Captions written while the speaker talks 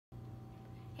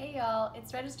Hey y'all,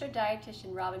 it's registered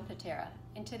dietitian Robyn Pitera,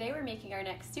 and today we're making our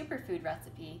next superfood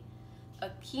recipe, a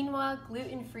quinoa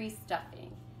gluten-free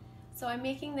stuffing. So I'm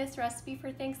making this recipe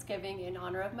for Thanksgiving in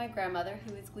honor of my grandmother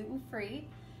who is gluten-free,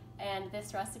 and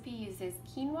this recipe uses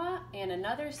quinoa and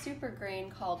another super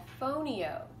grain called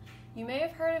fonio. You may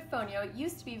have heard of fonio. It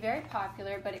used to be very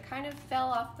popular, but it kind of fell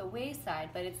off the wayside,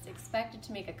 but it's expected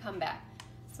to make a comeback.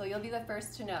 So you'll be the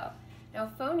first to know. Now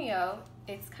fonio,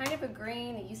 it's kind of a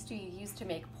grain that used to be used to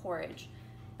make porridge,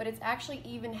 but it's actually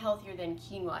even healthier than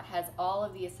quinoa. It has all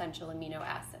of the essential amino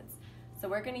acids. So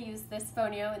we're going to use this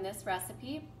fonio in this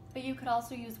recipe, but you could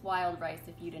also use wild rice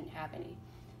if you didn't have any.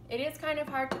 It is kind of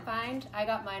hard to find. I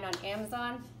got mine on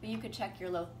Amazon, but you could check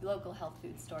your local health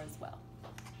food store as well.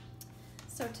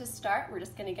 So to start, we're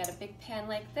just going to get a big pan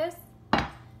like this.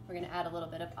 We're going to add a little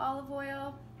bit of olive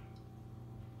oil.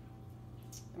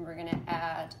 And we're going to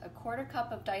add a 1/4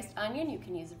 cup of diced onion. You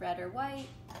can use red or white.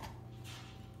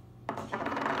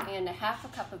 And a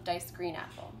 1/2 cup of diced green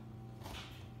apple.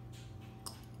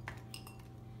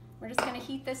 We're just going to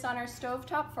heat this on our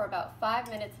stovetop for about 5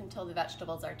 minutes until the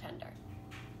vegetables are tender.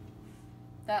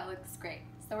 That looks great.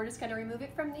 So we're just going to remove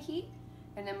it from the heat,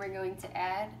 and then we're going to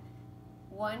add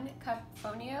 1 cup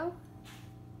fonio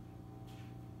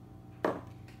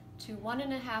to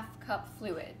 1.5 cup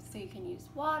fluid. So you can use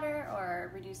water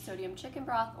or reduced sodium chicken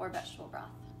broth or vegetable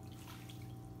broth.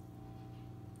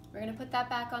 We're going to put that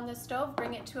back on the stove,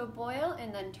 bring it to a boil,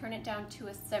 and then turn it down to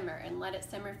a simmer and let it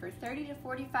simmer for 30 to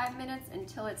 45 minutes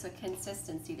until it's a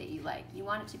consistency that you like. You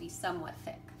want it to be somewhat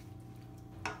thick.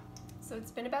 So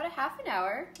it's been about a ½ an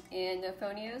hour and the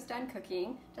fonio is done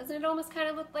cooking. Doesn't it almost kind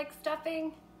of look like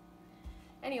stuffing?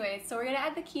 Anyway, so we're going to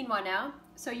add the quinoa now.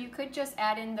 So you could just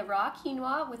add in the raw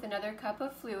quinoa with another cup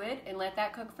of fluid and let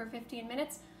that cook for 15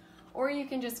 minutes, or you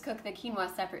can just cook the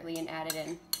quinoa separately and add it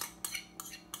in.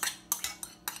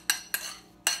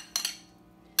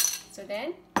 So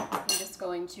then I'm just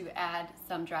going to add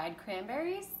some dried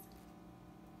cranberries,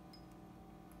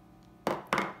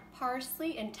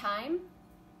 parsley and thyme,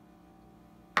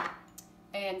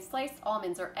 and sliced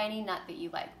almonds or any nut that you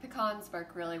like. Pecans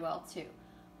work really well too.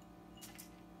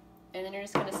 And then you're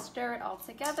just going to stir it all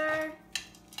together,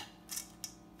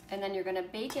 and then you're going to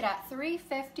bake it at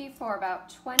 350 for about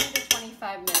 20 to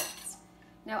 25 minutes.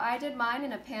 Now I did mine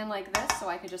in a pan like this so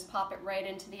I could just pop it right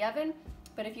into the oven,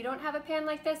 but if you don't have a pan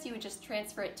like this, you would just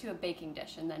transfer it to a baking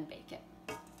dish and then bake it.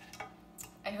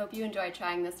 I hope you enjoy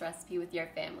trying this recipe with your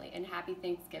family, and happy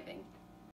Thanksgiving.